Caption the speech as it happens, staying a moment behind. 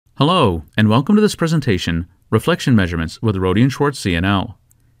Hello, and welcome to this presentation, Reflection Measurements with Rohde and Schwarz ZNL.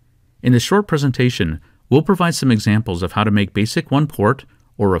 In this short presentation, we'll provide some examples of how to make basic one-port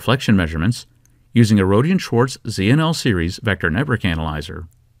or reflection measurements using a Rohde and Schwarz ZNL series vector network analyzer.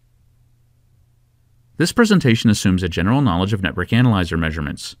 This presentation assumes a general knowledge of network analyzer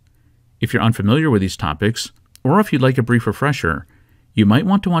measurements. If you're unfamiliar with these topics, or if you'd like a brief refresher, you might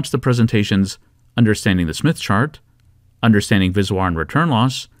want to watch the presentations Understanding the Smith Chart, Understanding VSWR and Return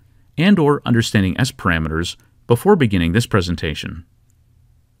Loss, and/or Understanding S Parameters before beginning this presentation.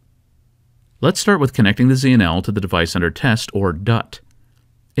 Let's start with connecting the ZNL to the device under test, or DUT.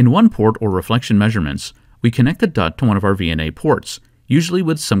 In one-port or reflection measurements, we connect the DUT to one of our VNA ports, usually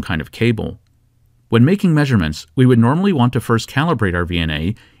with some kind of cable. When making measurements, we would normally want to first calibrate our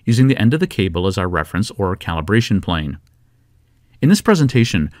VNA using the end of the cable as our reference or calibration plane. In this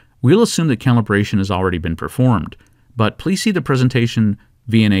presentation, we'll assume that calibration has already been performed, but please see the presentation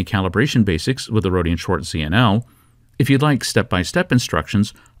VNA Calibration Basics with the Rohde and Schwarz ZNL if you'd like step-by-step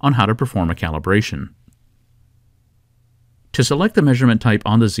instructions on how to perform a calibration. To select the measurement type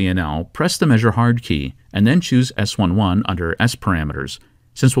on the ZNL, press the Measure Hard key and then choose S11 under S Parameters,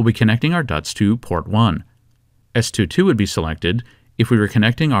 since we'll be connecting our DUTs to port 1. S22 would be selected if we were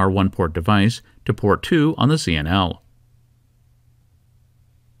connecting our one-port device to port 2 on the ZNL.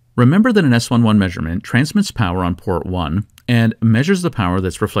 Remember that an S11 measurement transmits power on port 1 and measures the power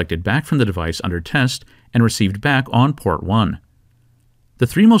that's reflected back from the device under test and received back on port 1. The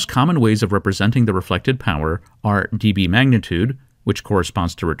three most common ways of representing the reflected power are dB magnitude, which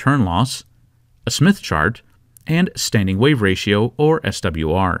corresponds to return loss, a Smith chart, and standing wave ratio, or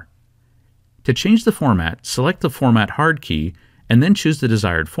SWR. To change the format, select the Format Hard key and then choose the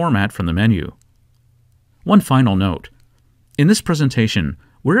desired format from the menu. One final note. In this presentation,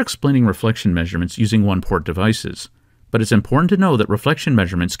 we're explaining reflection measurements using one-port devices, but it's important to know that reflection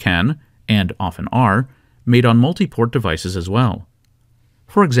measurements can, and often are, made on multi-port devices as well.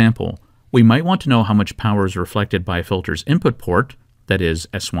 For example, we might want to know how much power is reflected by a filter's input port, that is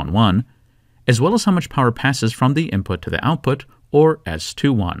S11, as well as how much power passes from the input to the output, or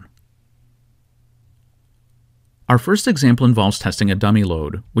S21. Our first example involves testing a dummy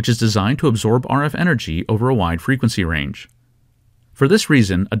load, which is designed to absorb RF energy over a wide frequency range. For this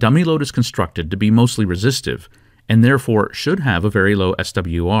reason, a dummy load is constructed to be mostly resistive, and therefore should have a very low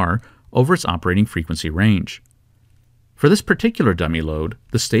SWR over its operating frequency range. For this particular dummy load,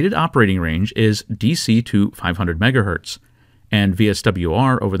 the stated operating range is DC to 500 MHz, and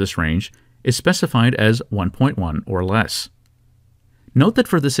VSWR over this range is specified as 1.1 or less. Note that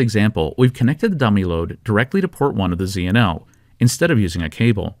for this example, we've connected the dummy load directly to port 1 of the ZNL, instead of using a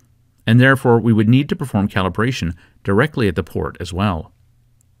cable, and therefore we would need to perform calibration directly at the port as well.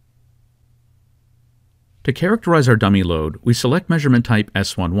 To characterize our dummy load, we select measurement type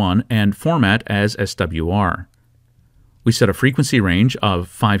S11 and format as SWR. We set a frequency range of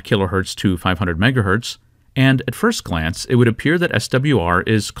 5 kHz to 500 MHz, and at first glance it would appear that SWR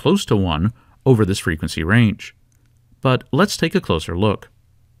is close to 1 over this frequency range. But let's take a closer look.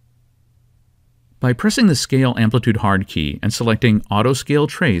 By pressing the Scale Amplitude Hard key and selecting Auto Scale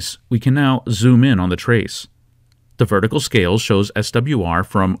Trace, we can now zoom in on the trace. The vertical scale shows SWR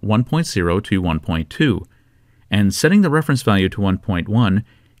from 1.0 to 1.2, and setting the reference value to 1.1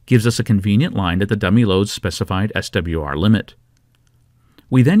 gives us a convenient line at the dummy load's specified SWR limit.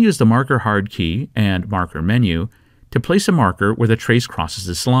 We then use the Marker Hard key and Marker menu to place a marker where the trace crosses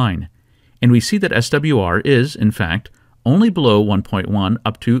this line, and we see that SWR is, in fact, only below 1.1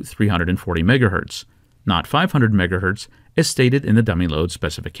 up to 340 MHz, not 500 MHz as stated in the dummy load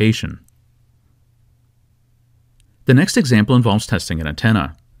specification. The next example involves testing an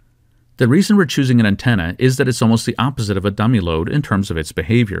antenna. The reason we're choosing an antenna is that it's almost the opposite of a dummy load in terms of its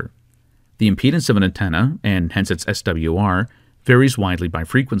behavior. The impedance of an antenna, and hence its SWR, varies widely by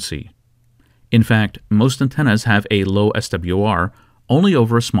frequency. In fact, most antennas have a low SWR only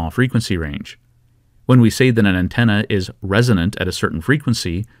over a small frequency range. When we say that an antenna is resonant at a certain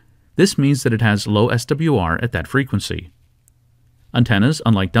frequency, this means that it has low SWR at that frequency. Antennas,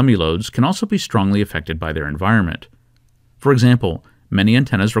 unlike dummy loads, can also be strongly affected by their environment. For example, many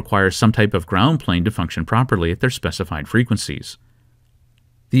antennas require some type of ground plane to function properly at their specified frequencies.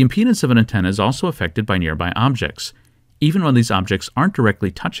 The impedance of an antenna is also affected by nearby objects, even when these objects aren't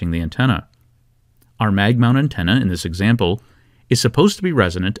directly touching the antenna. Our mag mount antenna in this example is supposed to be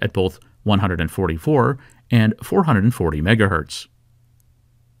resonant at both 144 and 440 MHz.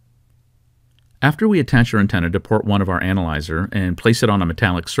 After we attach our antenna to port 1 of our analyzer and place it on a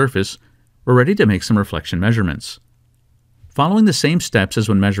metallic surface, we're ready to make some reflection measurements. Following the same steps as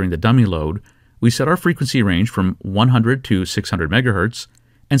when measuring the dummy load, we set our frequency range from 100 to 600 MHz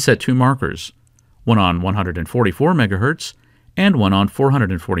and set two markers, one on 144 MHz and one on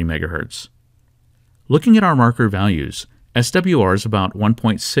 440 MHz. Looking at our marker values, SWR is about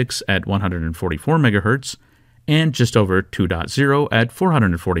 1.6 at 144 MHz and just over 2.0 at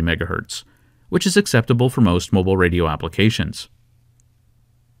 440 MHz, which is acceptable for most mobile radio applications.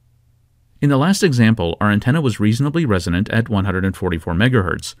 In the last example, our antenna was reasonably resonant at 144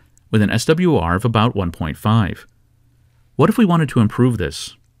 MHz, with an SWR of about 1.5. What if we wanted to improve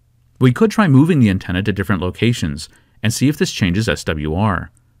this? We could try moving the antenna to different locations and see if this changes SWR.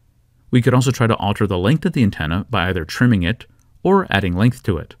 We could also try to alter the length of the antenna by either trimming it or adding length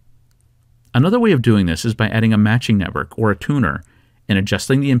to it. Another way of doing this is by adding a matching network or a tuner and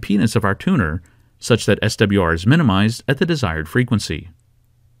adjusting the impedance of our tuner such that SWR is minimized at the desired frequency.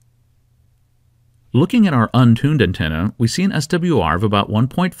 Looking at our untuned antenna, we see an SWR of about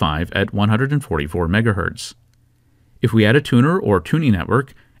 1.5 at 144 MHz. If we add a tuner or tuning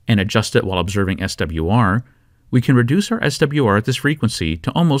network and adjust it while observing SWR, we can reduce our SWR at this frequency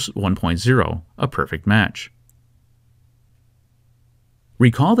to almost 1.0, a perfect match.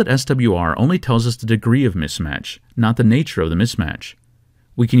 Recall that SWR only tells us the degree of mismatch, not the nature of the mismatch.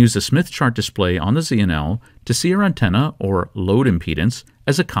 We can use the Smith chart display on the ZNL to see our antenna, or load impedance,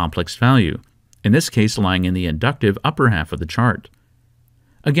 as a complex value, in this case lying in the inductive upper half of the chart.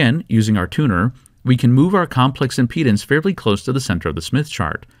 Again, using our tuner, we can move our complex impedance fairly close to the center of the Smith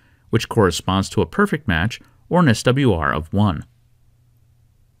chart, which corresponds to a perfect match or an SWR of 1.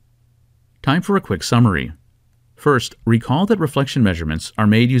 Time for a quick summary. First, recall that reflection measurements are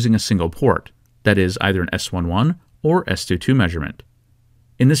made using a single port, that is either an S11 or S22 measurement.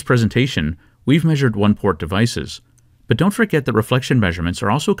 In this presentation, we've measured one-port devices, but don't forget that reflection measurements are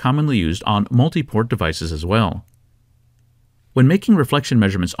also commonly used on multi-port devices as well. When making reflection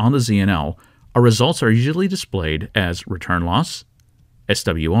measurements on the ZNL, our results are usually displayed as return loss,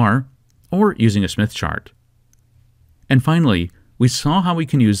 SWR, or using a Smith chart. And finally, we saw how we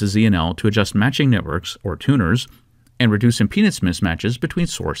can use the ZNL to adjust matching networks, or tuners, and reduce impedance mismatches between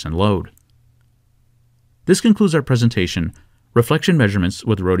source and load. This concludes our presentation, Reflection Measurements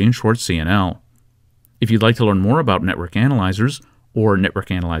with Rohde and Schwarz ZNL. If you'd like to learn more about network analyzers or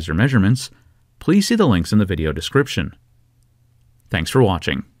network analyzer measurements, please see the links in the video description. Thanks for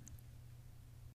watching.